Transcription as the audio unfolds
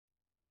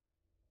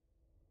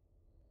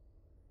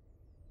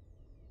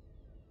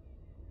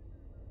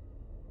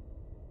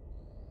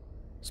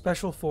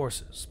Special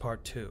Forces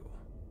Part 2.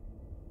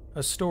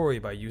 A story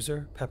by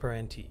user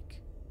PepperAntique.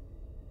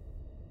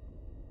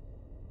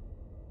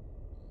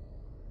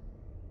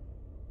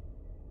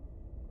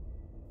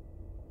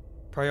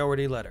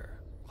 Priority Letter.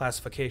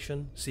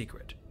 Classification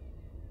Secret.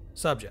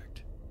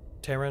 Subject: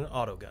 Terran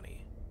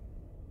Autogunny.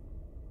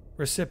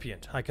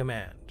 Recipient: High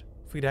Command,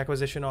 Fleet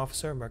Acquisition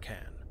Officer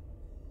Mercan.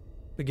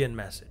 Begin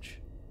message.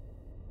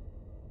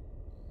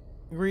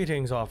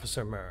 Greetings,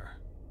 Officer Mer.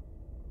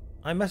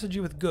 I message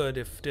you with good,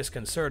 if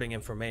disconcerting,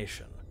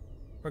 information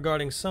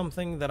regarding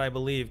something that I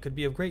believe could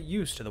be of great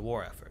use to the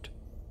war effort.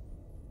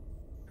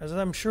 As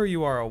I'm sure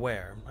you are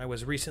aware, I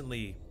was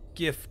recently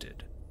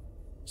gifted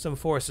some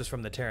forces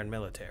from the Terran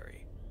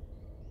military.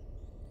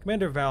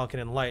 Commander Val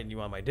can enlighten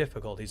you on my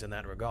difficulties in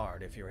that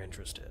regard if you're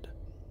interested.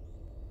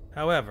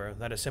 However,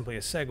 that is simply a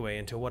segue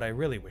into what I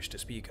really wish to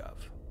speak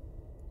of.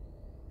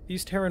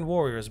 These Terran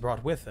warriors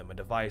brought with them a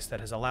device that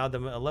has allowed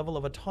them a level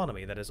of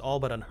autonomy that is all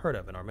but unheard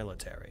of in our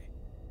military.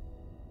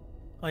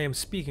 I am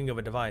speaking of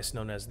a device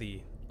known as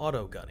the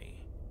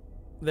Autogunny.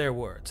 Their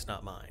words,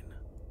 not mine.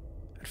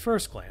 At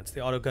first glance,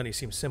 the Autogunny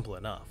seems simple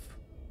enough.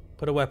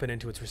 Put a weapon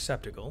into its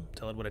receptacle,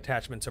 tell it what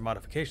attachments or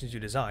modifications you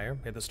desire,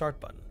 hit the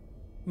start button.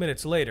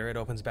 Minutes later, it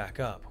opens back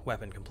up,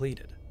 weapon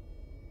completed.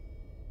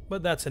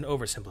 But that's an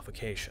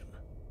oversimplification.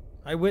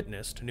 I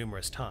witnessed,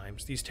 numerous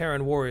times, these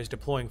Terran warriors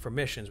deploying for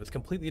missions with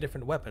completely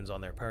different weapons on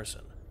their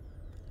person.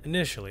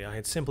 Initially, I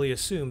had simply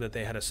assumed that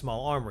they had a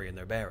small armory in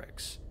their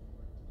barracks.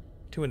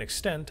 To an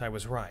extent, I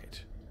was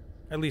right,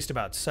 at least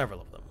about several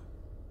of them,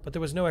 but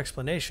there was no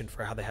explanation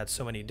for how they had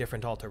so many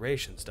different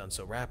alterations done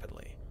so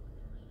rapidly,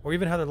 or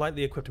even how the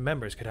lightly equipped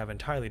members could have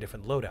entirely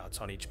different loadouts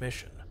on each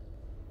mission.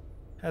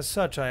 As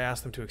such, I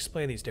asked them to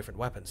explain these different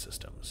weapon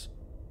systems.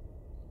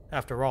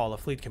 After all, a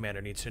fleet commander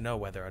needs to know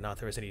whether or not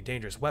there is any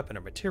dangerous weapon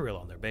or material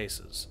on their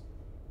bases.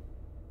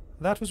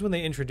 That was when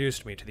they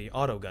introduced me to the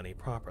Autogunny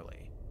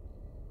properly,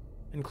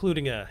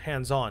 including a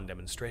hands-on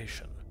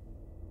demonstration.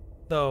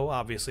 Though,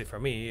 obviously for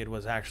me, it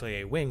was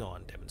actually a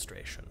wing-on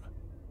demonstration.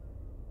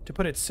 To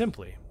put it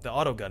simply, the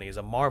Autogunny is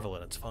a marvel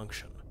in its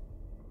function.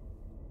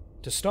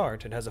 To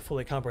start, it has a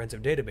fully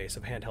comprehensive database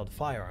of handheld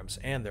firearms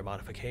and their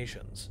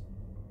modifications.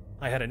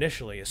 I had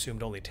initially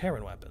assumed only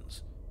Terran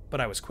weapons,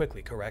 but I was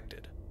quickly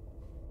corrected.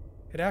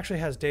 It actually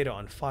has data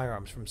on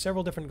firearms from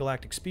several different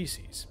galactic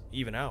species,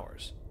 even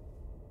ours.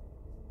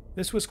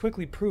 This was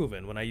quickly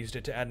proven when I used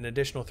it to add an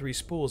additional 3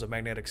 spools of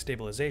magnetic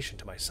stabilization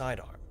to my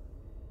sidearm,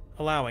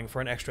 allowing for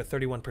an extra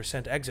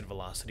 31% exit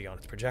velocity on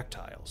its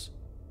projectiles.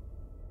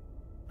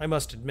 I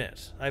must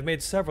admit, I've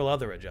made several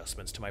other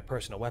adjustments to my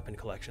personal weapon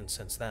collection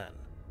since then.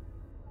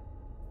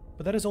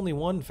 But that is only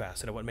one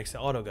facet of what makes the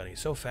Autogunny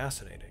so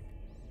fascinating.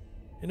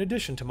 In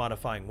addition to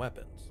modifying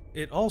weapons,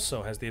 it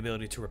also has the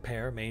ability to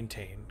repair,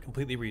 maintain,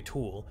 completely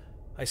retool,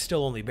 I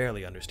still only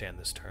barely understand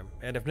this term,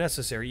 and if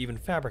necessary even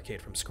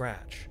fabricate from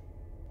scratch.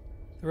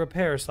 The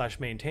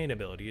repair/maintain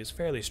ability is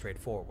fairly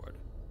straightforward.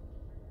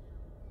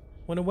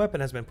 When a weapon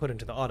has been put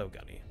into the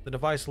Autogunny, the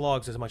device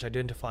logs as much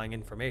identifying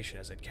information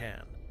as it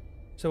can,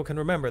 so it can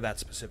remember that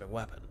specific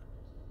weapon.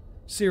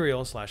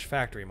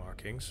 Serial/factory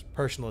markings,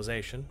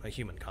 personalization, a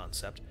human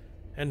concept,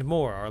 and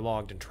more are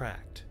logged and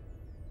tracked.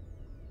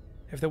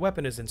 If the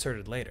weapon is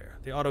inserted later,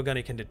 the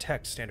Autogunny can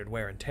detect standard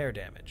wear and tear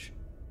damage,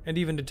 and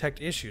even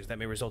detect issues that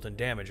may result in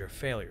damage or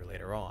failure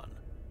later on.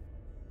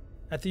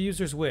 At the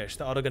user's wish,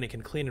 the Autogunny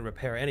can clean and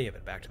repair any of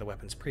it back to the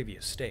weapon's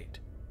previous state.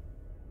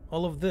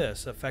 All of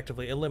this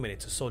effectively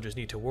eliminates a soldier's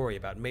need to worry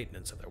about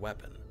maintenance of their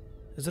weapon,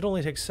 as it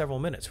only takes several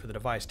minutes for the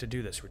device to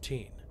do this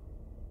routine,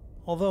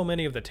 although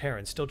many of the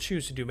Terrans still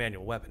choose to do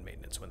manual weapon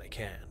maintenance when they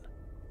can.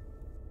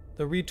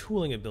 The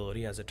retooling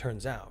ability, as it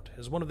turns out,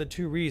 is one of the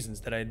 2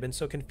 reasons that I had been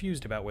so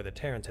confused about where the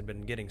Terrans had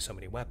been getting so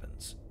many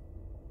weapons.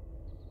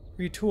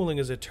 Retooling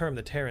is a term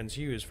the Terrans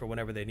use for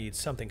whenever they need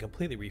something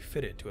completely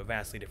refitted to a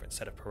vastly different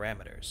set of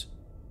parameters.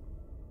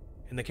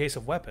 In the case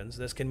of weapons,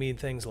 this can mean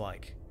things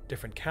like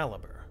different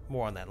caliber,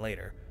 more on that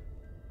later,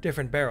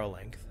 different barrel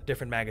length,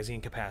 different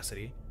magazine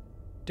capacity,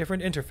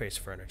 different interface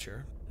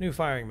furniture, new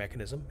firing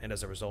mechanism, and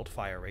as a result,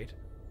 fire rate,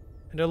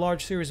 and a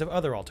large series of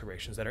other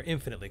alterations that are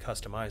infinitely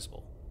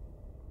customizable.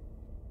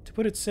 To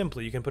put it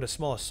simply, you can put a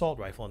small assault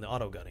rifle in the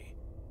Autogunny,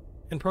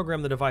 and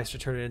program the device to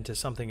turn it into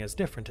something as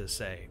different as,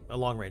 say, a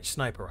long-range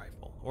sniper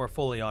rifle, or a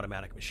fully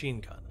automatic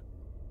machine gun.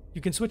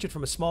 You can switch it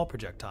from a small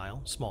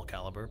projectile, small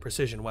caliber,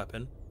 precision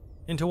weapon,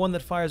 into one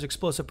that fires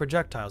explosive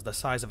projectiles the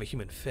size of a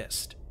human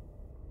fist.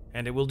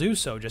 And it will do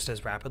so just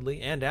as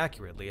rapidly and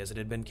accurately as it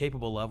had been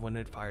capable of when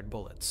it fired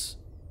bullets.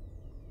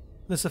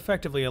 This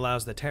effectively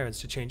allows the Terrans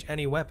to change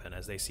any weapon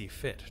as they see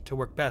fit to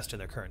work best in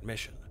their current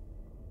mission.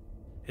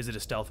 Is it a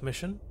stealth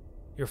mission?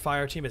 Your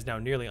fire team is now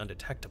nearly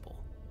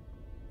undetectable.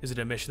 Is it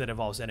a mission that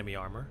involves enemy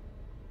armor?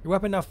 Your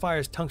weapon now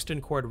fires tungsten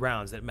cord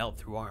rounds that melt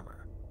through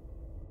armor.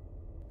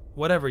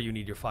 Whatever you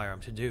need your firearm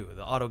to do,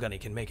 the Autogunny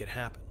can make it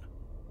happen.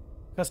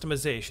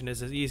 Customization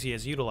is as easy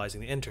as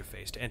utilizing the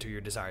interface to enter your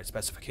desired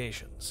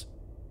specifications.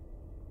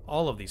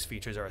 All of these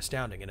features are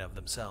astounding in and of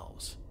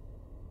themselves.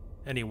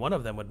 Any one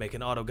of them would make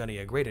an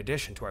Autogunny a great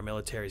addition to our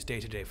military's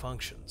day-to-day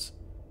functions.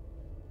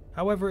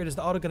 However, it is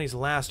the autogunny's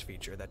last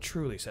feature that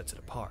truly sets it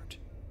apart.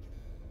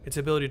 Its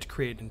ability to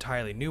create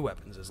entirely new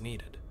weapons as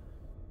needed.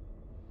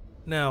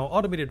 Now,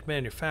 automated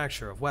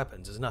manufacture of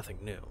weapons is nothing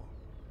new.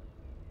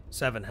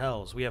 Seven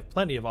hells, we have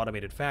plenty of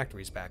automated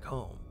factories back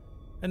home,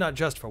 and not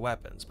just for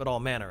weapons, but all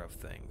manner of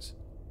things.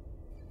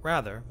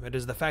 Rather, it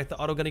is the fact that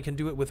autogunny can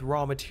do it with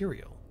raw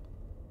material.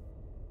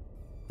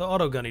 The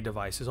autogunny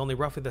device is only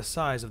roughly the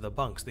size of the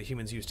bunks the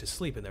humans use to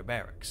sleep in their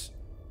barracks.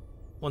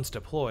 Once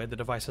deployed, the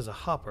device has a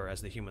hopper,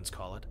 as the humans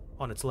call it,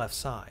 on its left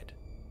side.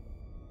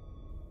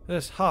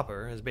 This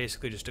hopper is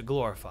basically just a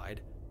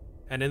glorified,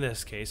 and in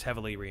this case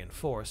heavily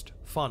reinforced,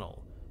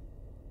 funnel,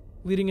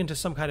 leading into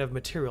some kind of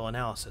material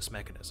analysis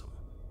mechanism.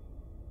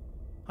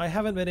 I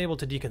haven't been able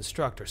to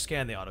deconstruct or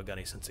scan the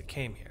autogunny since it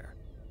came here.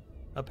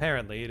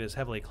 Apparently, it is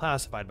heavily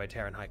classified by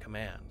Terran High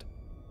Command,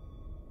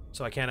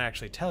 so I can't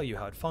actually tell you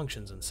how it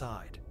functions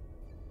inside.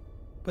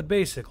 But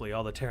basically,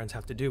 all the Terrans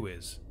have to do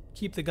is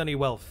keep the gunny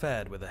well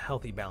fed with a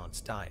healthy,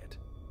 balanced diet,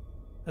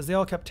 as they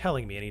all kept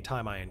telling me any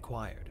time I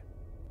inquired.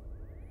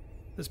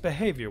 This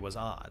behavior was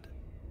odd,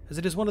 as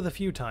it is one of the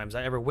few times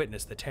I ever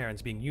witnessed the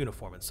Terrans being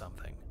uniform in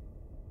something,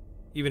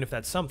 even if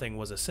that something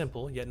was a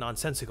simple yet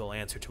nonsensical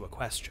answer to a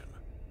question.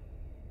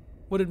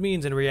 What it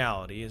means in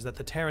reality is that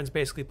the Terrans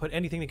basically put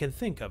anything they can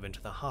think of into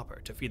the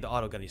hopper to feed the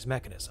autogunny's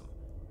mechanism.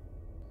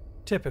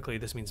 Typically,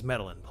 this means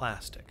metal and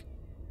plastic,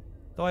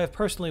 though I have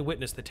personally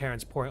witnessed the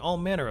Terrans pouring all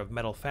manner of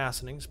metal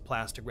fastenings,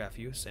 plastic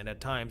refuse, and at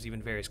times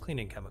even various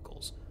cleaning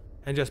chemicals,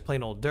 and just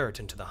plain old dirt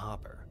into the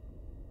hopper.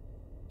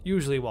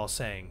 Usually while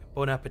saying,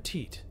 "Bon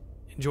appetit,"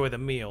 enjoy the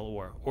meal,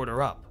 or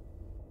order up.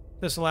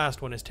 This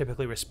last one is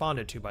typically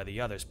responded to by the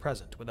others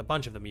present, with a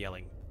bunch of them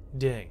yelling,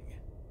 "Ding."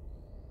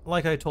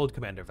 Like I told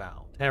Commander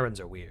Val, Terrans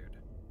are weird.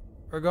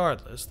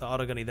 Regardless, the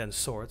autogunny then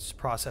sorts,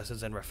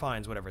 processes, and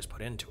refines whatever is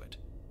put into it.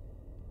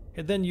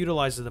 It then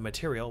utilizes the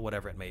material,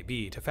 whatever it may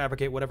be, to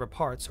fabricate whatever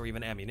parts or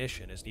even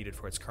ammunition is needed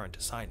for its current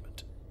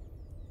assignment.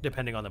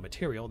 Depending on the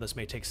material, this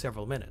may take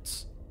several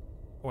minutes,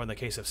 or in the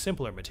case of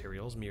simpler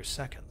materials, mere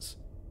seconds.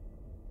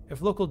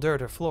 If local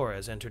dirt or flora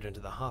is entered into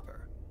the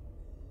hopper,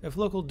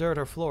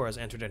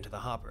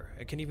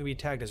 it can even be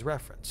tagged as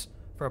reference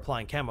for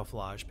applying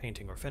camouflage,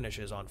 painting, or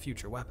finishes on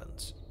future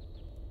weapons.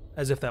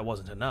 As if that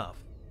wasn't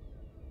enough,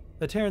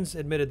 the Terrans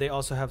admitted they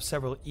also have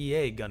several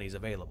EA gunnies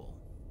available.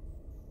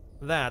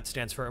 That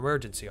stands for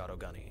Emergency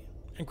Autogunny,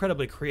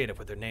 incredibly creative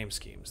with their name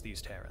schemes,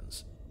 these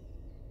Terrans.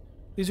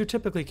 These are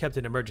typically kept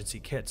in emergency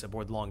kits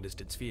aboard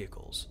long-distance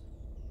vehicles,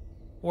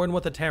 or in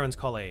what the Terrans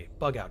call a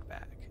bug-out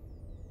bag,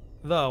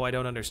 though I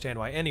don't understand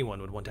why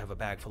anyone would want to have a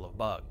bag full of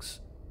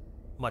bugs,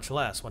 much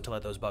less want to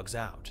let those bugs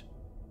out.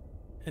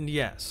 And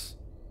yes,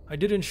 I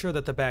did ensure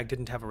that the bag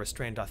didn't have a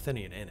restrained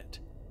Athenian in it.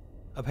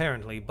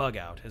 Apparently,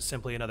 bug-out is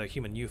simply another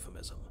human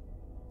euphemism.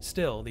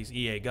 Still, these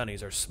EA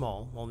gunnies are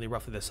small, only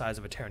roughly the size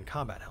of a Terran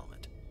combat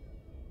helmet.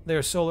 They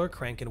are solar,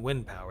 crank, and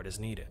wind-powered as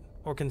needed,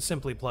 or can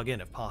simply plug in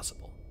if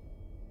possible.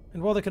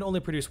 And while they can only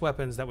produce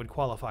weapons that would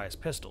qualify as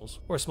pistols,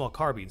 or small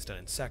carbines done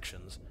in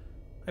sections,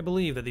 I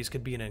believe that these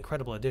could be an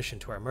incredible addition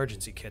to our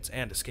emergency kits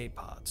and escape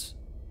pods.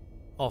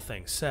 All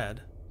things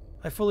said,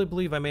 I fully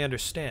believe I may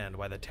understand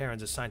why the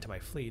Terrans assigned to my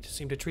fleet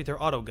seem to treat their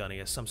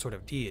autogunny as some sort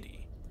of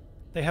deity.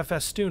 They have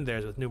festooned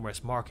theirs with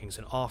numerous markings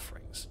and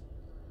offerings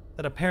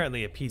that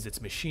apparently appease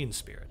its machine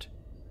spirit.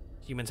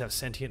 Humans have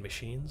sentient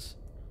machines?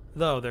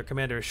 Though their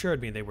commander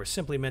assured me they were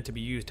simply meant to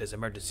be used as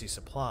emergency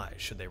supplies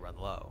should they run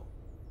low.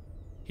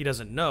 He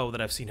doesn't know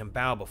that I've seen him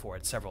bow before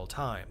it several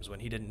times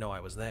when he didn't know I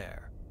was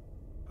there.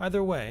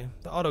 Either way,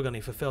 the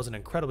autogunny fulfills an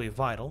incredibly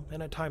vital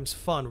and at times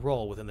fun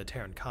role within the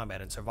Terran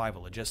combat and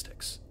survival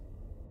logistics.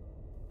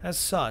 As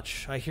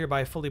such, I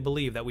hereby fully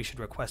believe that we should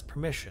request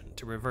permission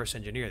to reverse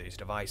engineer these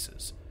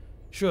devices,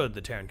 should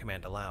the Terran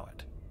Command allow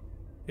it.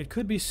 It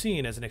could be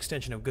seen as an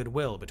extension of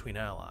goodwill between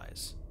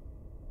allies.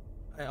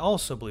 I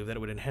also believe that it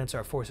would enhance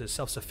our force's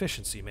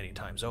self-sufficiency many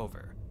times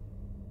over,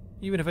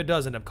 even if it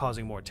does end up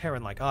causing more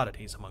Terran-like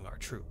oddities among our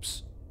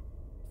troops.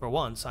 For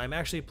once, I am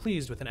actually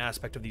pleased with an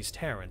aspect of these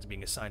Terrans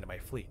being assigned to my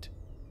fleet.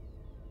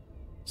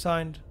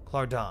 Signed,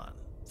 Clardan,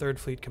 3rd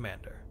Fleet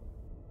Commander.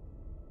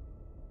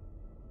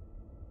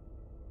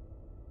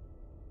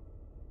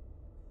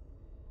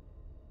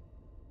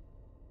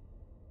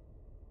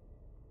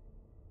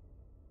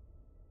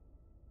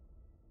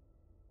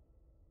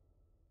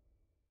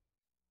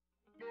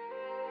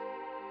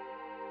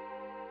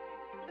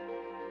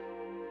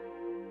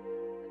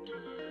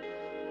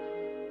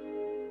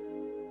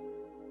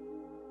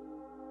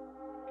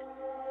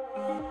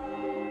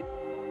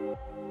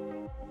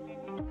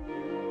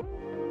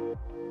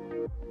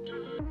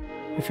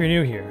 If you're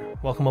new here,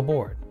 welcome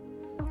aboard.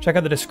 Check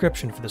out the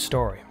description for the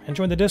story, and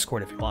join the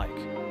Discord if you like.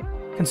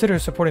 Consider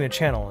supporting the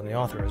channel and the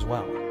author as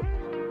well.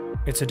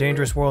 It's a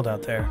dangerous world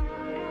out there,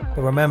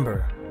 but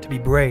remember to be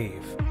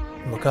brave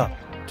and look up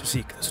to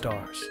seek the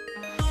stars.